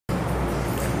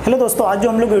Hello दोस्तों, आज जो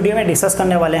हम लोग वीडियो में डिस्कस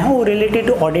करने वाले हैं वो रिलेटेड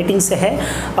टू ऑडिटिंग से है।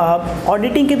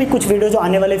 ऑडिटिंग के भी कुछ वीडियो जो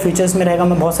आने वाले फ्यूचर्स में रहेगा,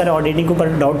 मैं बहुत सारे ऑडिटिंग के ऊपर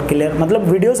डाउट क्लियर मतलब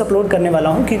वीडियोस अपलोड करने वाला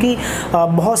हूं, क्योंकि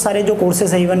बहुत सारे जो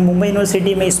कोर्सेज है इवन मुंबई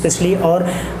यूनिवर्सिटी में स्पेशली, और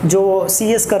जो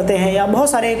CS करते हैं या बहुत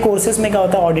सारे कोर्सेज में क्या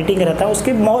होता है ऑडिटिंग रहता है,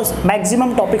 उसके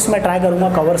मैक्सिमम टॉपिक्स मैं ट्राई करूँगा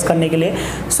कवर्स करने के लिए।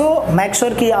 सो मेक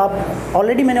श्योर कि आप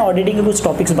ऑलरेडी मैंने ऑडिटिंग के कुछ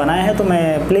टॉपिक्स बनाए हैं, तो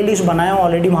मैं प्ले लिस्ट बनाया हूँ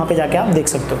ऑलरेडी, वहाँ पर जाके आप देख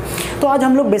सकते हो। तो आज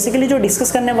हम लोग बेसिकली जो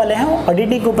डिस्कस करने वाले हैं वो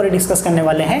ऑडिटिंग के ऊपर डिस्कस करने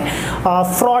वाले हैं,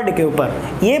 फ्रॉड के ऊपर।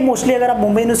 ये मोस्टली अगर आप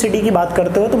मुंबई यूनिवर्सिटी की बात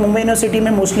करते हो तो मुंबई यूनिवर्सिटी में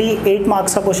मोस्टली 8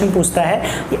 मार्क्स का क्वेश्चन पूछता है,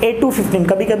 8 to 15।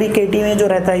 कभी कभी KT में जो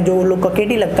रहता है, जो लोग का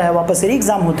KT लगता है, वापस री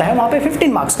एग्जाम होता है, वहाँ पे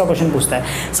 15 मार्क्स का क्वेश्चन पूछता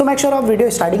है। सो मेक श्योर आप वीडियो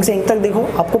स्टार्टिंग से एंड तक देखो,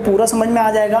 आपको पूरा समझ में आ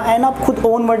जाएगा एंड आप खुद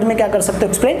ओन वर्ड में क्या कर सकते हो,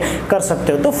 एक्सप्लेन कर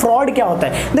सकते हो। तो फ्रॉड क्या होता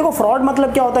है? देखो, फ्रॉड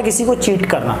मतलब क्या होता है, किसी को चीट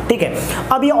करना, ठीक है।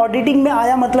 अब ये ऑडिटिंग में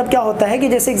आया मतलब क्या होता है कि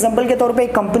जैसे एग्जाम्पल के तौर पर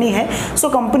एक कंपनी है, सो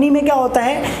कंपनी में क्या होता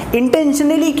है,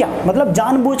 इंटेंशनली क्या मतलब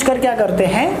जानबूझकर क्या करते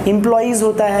हैं, एम्प्लॉइज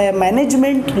होता है,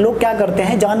 मैनेजमेंट लोग क्या करते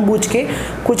हैं, जानबूझ के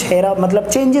कुछ हेरा मतलब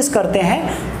चेंजेस करते हैं,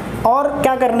 और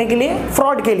क्या करने के लिए,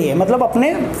 फ्रॉड के लिए, मतलब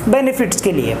अपने बेनिफिट्स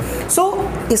के लिए। सो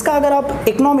इसका अगर आप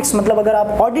इकोनॉमिक्स मतलब अगर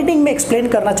आप ऑडिटिंग में एक्सप्लेन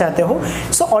करना चाहते हो,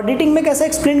 सो ऑडिटिंग में कैसे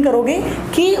एक्सप्लेन करोगे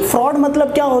कि फ्रॉड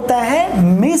मतलब क्या होता है,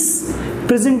 मिस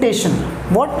प्रेजेंटेशन।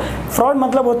 व्हाट? फ्रॉड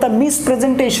मतलब होता है मिस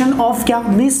प्रेजेंटेशन ऑफ क्या,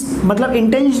 मिस मतलब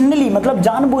इंटेंशनली मतलब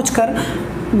जानबूझकर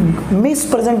miss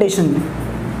presentation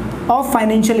of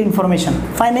financial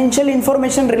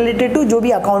information related to जो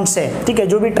भी अकाउंट्स है, ठीक है,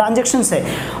 जो भी ट्रांजेक्शंस है।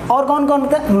 और कौन कौन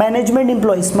होता है, मैनेजमेंट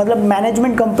एम्प्लॉइज, मतलब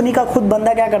मैनेजमेंट कंपनी का खुद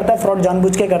बंदा क्या करता है, फ्रॉड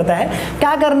जानबूझ के करता है,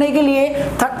 क्या करने के लिए,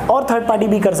 और थर्ड पार्टी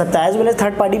भी कर सकता है, as well as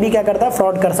third party भी क्या करता है,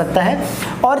 फ्रॉड कर सकता है,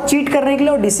 और चीट करने के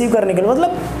लिए और डिसीव करने के लिए,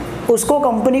 मतलब उसको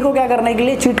कंपनी को क्या करने के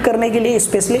लिए, चीट करने के लिए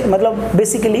स्पेशली मतलब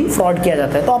बेसिकली फ्रॉड किया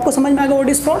जाता है। तो आपको समझ में आ गया व्हाट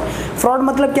इज फ्रॉड। फ्रॉड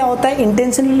मतलब क्या होता है,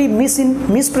 इंटेंशनली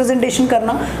मिस प्रेजेंटेशन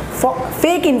करना,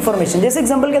 फेक इंफॉर्मेशन। जैसे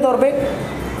एग्जांपल के तौर पे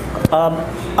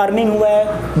अर्निंग हुआ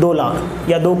है 2 लाख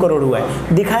या 2 करोड़ हुआ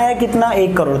है, दिखाया है कितना,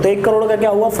 1 करोड़, तो 1 करोड़ का क्या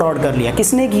हुआ, फ्रॉड कर लिया।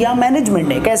 किसने किया, मैनेजमेंट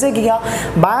ने। कैसे किया,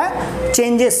 बाय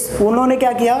चेंजेस। उन्होंने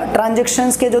क्या किया,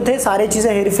 ट्रांजेक्शन्स के जो थे सारे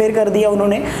चीज़ें हेरफेर कर दिया,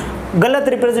 उन्होंने गलत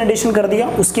रिप्रेजेंटेशन कर दिया,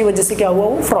 उसकी वजह से क्या हुआ,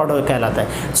 वो फ्रॉड कहलाता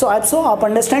है। सो आप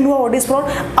अंडरस्टैंड हुआ व्हाट इज फ्रॉड।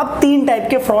 अब 3 टाइप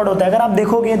के फ्रॉड होता है, अगर आप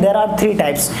देखोगे there are 3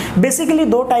 types. Basically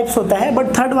 2 types होता है, बट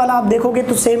थर्ड वाला आप देखोगे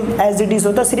तो सेम एज इट इज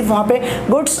होता है, सिर्फ वहाँ पे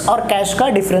गुड्स और कैश का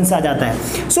डिफरेंस आ जाता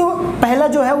है। सो पहला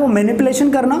जो है वो मैनिपुलेशन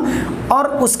करना, और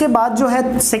उसके बाद जो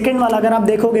है सेकेंड वाला, अगर आप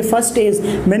देखोगे फर्स्ट इज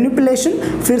मैनिपुलेशन,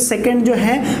 फिर सेकेंड जो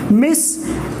है मिस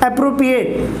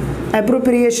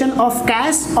एप्रोप्रिएशन ऑफ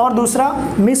कैश, और दूसरा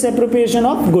मिस एप्रोप्रिएशन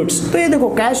ऑफ गुड्स। तो ये देखो,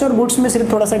 कैश और गुड्स में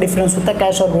सिर्फ थोड़ा सा डिफरेंस होता है,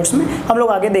 कैश और गुड्स में हम लोग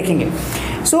आगे देखेंगे।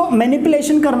 सो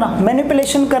मैनिपुलेशन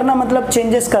करना मतलब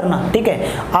चेंजेस करना, ठीक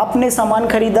है। आपने सामान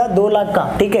खरीदा 2 लाख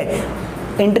का, ठीक है,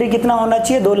 एंट्री कितना होना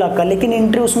चाहिए, 2 लाख का, लेकिन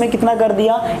एंट्री उसमें कितना कर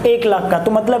दिया, 1 लाख का।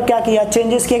 तो मतलब क्या किया,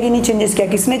 चेंजेस किया कि नहीं चेंजेस किया,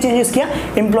 किसने चेंजेस किया,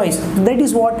 employees. That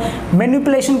is what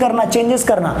manipulation करना, चेंजेस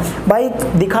करना। भाई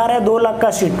दिखा रहा है 2 लाख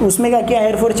का शीट, उसमें क्या किया,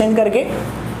 हेरफेर चेंज करके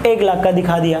 1 लाख का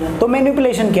दिखा दिया, तो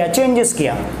मैनिपुलेशन किया, चेंजेस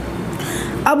किया।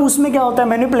 अब उसमें क्या होता है,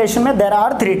 मैनिपुलेशन में देयर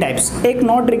आर 3 टाइप्स। एक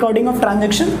नॉट रिकॉर्डिंग ऑफ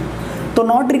ट्रांजैक्शन। तो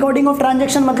नॉट रिकॉर्डिंग ऑफ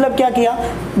ट्रांजैक्शन मतलब क्या किया,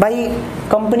 भाई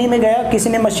कंपनी में गया, किसी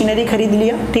ने मशीनरी खरीद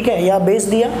लिया, ठीक है, या बेच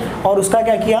दिया, और उसका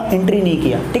क्या किया, एंट्री नहीं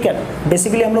किया, ठीक है।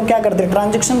 बेसिकली हम लोग क्या करते हैं,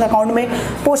 ट्रांजैक्शन अकाउंट में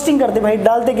पोस्टिंग करते, भाई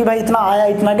डालते कि भाई इतना आया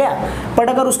इतना गया, बट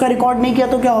अगर उसका रिकॉर्ड नहीं किया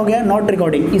तो क्या हो गया, नॉट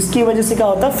रिकॉर्डिंग। इसकी वजह से क्या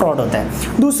होता है, फ्रॉड होता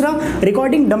है। दूसरा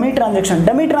recording dummy transaction.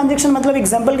 Dummy transaction मतलब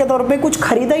एग्जाम्पल के तौर पर कुछ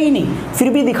खरीदा ही नहीं, फिर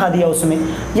भी दिखा दिया उसमें,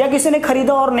 या किसी ने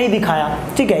खरीदा और नहीं दिखाया,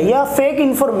 ठीक है, या फेक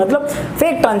मतलब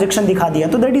फेक ट्रांजैक्शन दिखा दिया,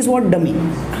 तो that is what dummy.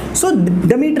 So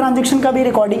dummy transaction का भी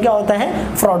रिकॉर्डिंग क्या होता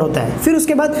है, फ्रॉड होता है। फिर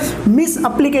उसके बाद miss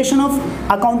application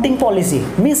of accounting policy.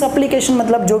 Miss application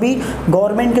मतलब जो भी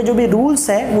गवर्नमेंट के जो भी रूल्स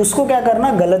है उसको क्या करना,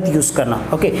 गलत यूज करना,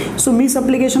 okay. So miss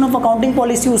application of accounting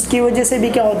policy, उसकी वजह से भी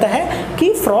क्या होता है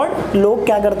कि फ्रॉड लोग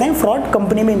क्या करते हैं, फ्रॉड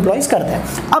कंपनी में एम्प्लॉइज करते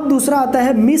हैं। अब दूसरा आता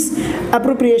है मिस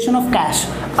एप्रोप्रिएशन ऑफ कैश।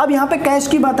 अब यहाँ पे कैश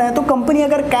की बात है, तो कंपनी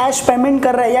अगर कैश पेमेंट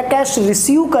कर रहा है या कैश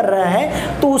रिसीव कर रहा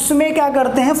है तो उसमें क्या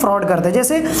करते हैं, फ्रॉड करते हैं।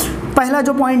 जैसे पहला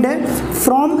जो पॉइंट है,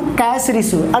 फ्रॉम कैश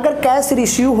रिसीव। अगर कैश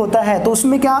रिसीव होता है तो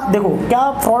उसमें क्या, देखो क्या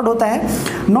फ्रॉड होता है,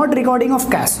 नॉट रिकॉर्डिंग ऑफ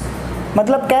कैश।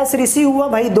 मतलब कैश रिसीव हुआ,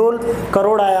 भाई 2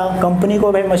 करोड़ आया कंपनी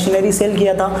को, भाई मशीनरी सेल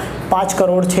किया था, 5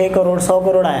 करोड़ 6 करोड़ 100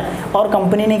 करोड़ आया, और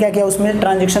कंपनी ने क्या किया, उसमें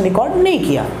ट्रांजैक्शन रिकॉर्ड नहीं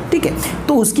किया, ठीक है,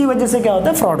 तो उसकी वजह से क्या होता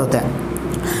है, फ्रॉड होता है।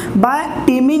 Bye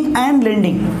teeming and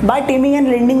lending. Bye teeming and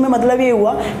lending में मतलब ये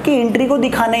हुआ कि एंट्री को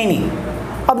दिखाना ही नहीं।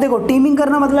 अब देखो, टीमिंग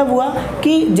करना मतलब हुआ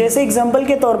कि जैसे एग्जांपल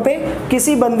के तौर पे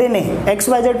किसी बंदे ने,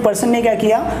 XYZ पर्सन ने क्या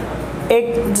किया,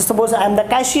 एक suppose I am the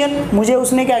cashier, मुझे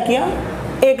उसने क्या किया,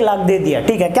 1 लाख दे दिया,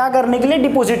 ठीक है, क्या करने के लिए,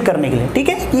 डिपॉजिट करने के लिए, ठीक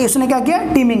है, ये उसने क्या किया,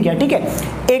 टीमिंग किया, ठीक है,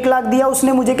 1 लाख दिया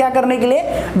उसने मुझे क्या करने के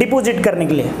लिए, डिपॉजिट करने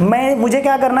के लिए। मुझे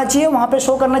क्या करना चाहिए, वहां पे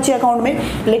शो करना चाहिए अकाउंट में,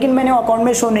 लेकिन मैंने अकाउंट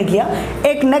में शो नहीं किया।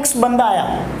 एक नेक्स्ट बंदा आया,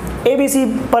 ABC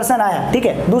पर्सन आया, ठीक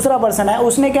है, दूसरा पर्सन आया,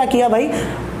 उसने क्या किया भाई,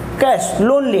 कैश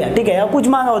लोन लिया, ठीक है, या कुछ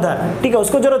मांगा उधार, ठीक है,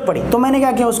 उसको जरूरत पड़ी, तो मैंने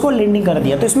क्या किया, उसको लेंडिंग कर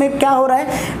दिया। तो इसमें क्या हो रहा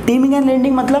है, टीमिंग एंड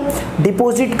लेंडिंग मतलब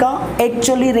डिपॉजिट का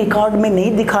एक्चुअली रिकॉर्ड में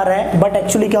नहीं दिखा रहा है, बट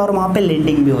एक्चुअली क्या, और वहां पे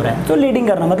लेंडिंग भी हो रहा है। तो लेंडिंग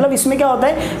करना मतलब इसमें क्या होता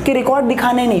है कि रिकॉर्ड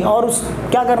दिखाने नहीं और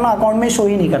क्या करना, अकाउंट में शो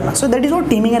ही नहीं करना। So that is what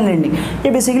teeming and lending.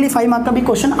 ये बेसिकली 5 मार्क का भी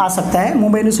क्वेश्चन आ सकता है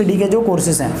मुंबई यूनिवर्सिटी के जो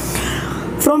कोर्सेज हैं।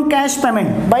 फ्रॉम कैश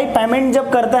पेमेंट, भाई पेमेंट जब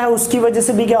करता है उसकी वजह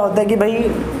से भी क्या होता है कि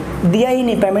भाई दिया ही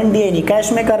नहीं, पेमेंट दिया ही नहीं,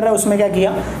 कैश में कर रहा है, उसमें क्या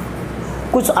किया,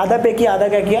 कुछ आधा पे किया, आधा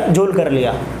क्या किया, झोल कर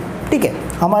लिया, ठीक है,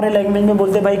 हमारे लैंग्वेज में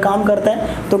बोलते भाई काम करता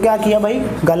है, तो क्या किया भाई,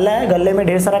 गल्ला है, गल्ले में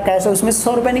ढेर सारा कैश है, उसमें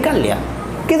 100 रुपये निकाल लिया,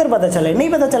 किधर पता चले, नहीं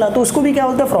पता चला, तो उसको भी क्या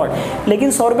बोलते हैं, फ्रॉड।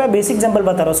 लेकिन 100 रुपया बेसिक एग्जांपल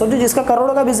बता रहा हूँ, सोचो जिसका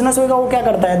करोड़ों का बिजनेस होगा वो क्या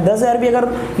करता है, 10,000 भी अगर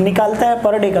निकालता है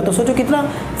पर डे का, तो सोचो कितना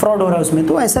फ्रॉड हो रहा है उसमें।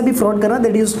 तो ऐसा भी फ्रॉड करना,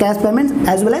 that is cash payment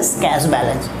as well as cash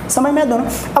balance, समझ में दोनों।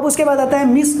 अब उसके बाद आता है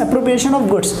miss appropriation of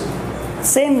goods.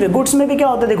 Same way goods में भी क्या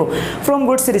होता है, देखो फ्रॉम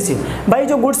गुड्स रिसीव, भाई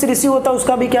जो गुड्स रिसीव होता है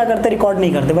उसका भी क्या करते, रिकॉर्ड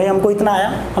नहीं करते, भाई हमको इतना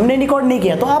आया, हमने रिकॉर्ड नहीं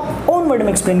किया, तो आप ओन वर्ड में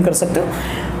एक्सप्लेन कर सकते हो।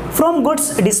 फ्रॉम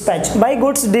गुड्स डिस्पैच, भाई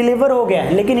गुड्स डिलीवर हो गया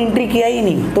लेकिन एंट्री किया ही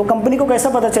नहीं, तो कंपनी को कैसा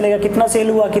पता चलेगा कितना सेल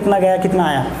हुआ, कितना गया, कितना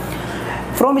आया।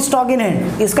 फ्रॉम स्टॉक इन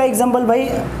हैंड, इसका एग्जांपल भाई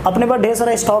अपने पास ढेर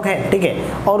सारा स्टॉक है, ठीक है,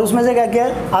 और उसमें से क्या किया,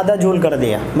 आधा झोल कर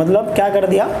दिया, मतलब क्या कर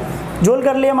दिया, झोल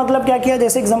कर लिया, मतलब क्या किया,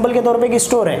 जैसे एग्जांपल के तौर पे एक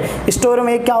स्टोर है, स्टोर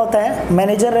में एक क्या होता है,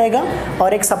 मैनेजर रहेगा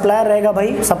और एक सप्लायर रहेगा,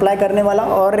 भाई सप्लाई करने वाला,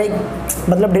 और एक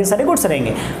मतलब ढेर सारे गुड्स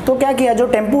रहेंगे। तो क्या किया, जो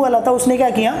टेम्पू वाला था उसने क्या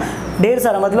किया, ढेर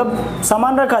सारा मतलब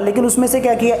सामान रखा, लेकिन उसमें से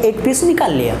क्या किया, एक पीस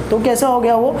निकाल लिया, तो कैसा हो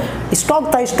गया, वो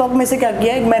स्टॉक था, स्टॉक में से क्या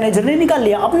किया, एक मैनेजर ने निकाल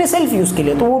लिया अपने सेल्फ यूज के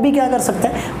लिए, तो वो भी क्या कर सकता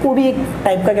है, वो भी एक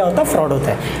टाइप का क्या होता है, फ्रॉड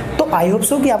होता है। तो आई होप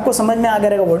सो कि आपको समझ में आ गया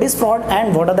रहेगा what is fraud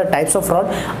and what are the types of fraud.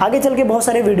 आगे चल के बहुत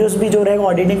सारे वीडियोस भी जो रहेगा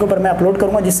ऑडिटिंग के ऊपर मैं अपलोड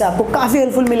करूंगा, जिससे आपको काफी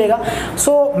हेल्पफुल मिलेगा।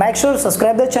 So make sure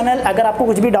subscribe the channel. अगर आपको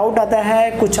कुछ भी डाउट आता है,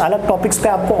 कुछ अलग टॉपिक्स पे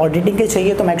आपको ऑडिटिंग के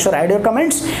चाहिए, तो make sure add your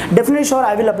comments, definitely sure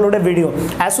I will upload a video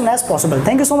as soon as possible.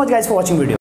 Thank you so much guys for watching video.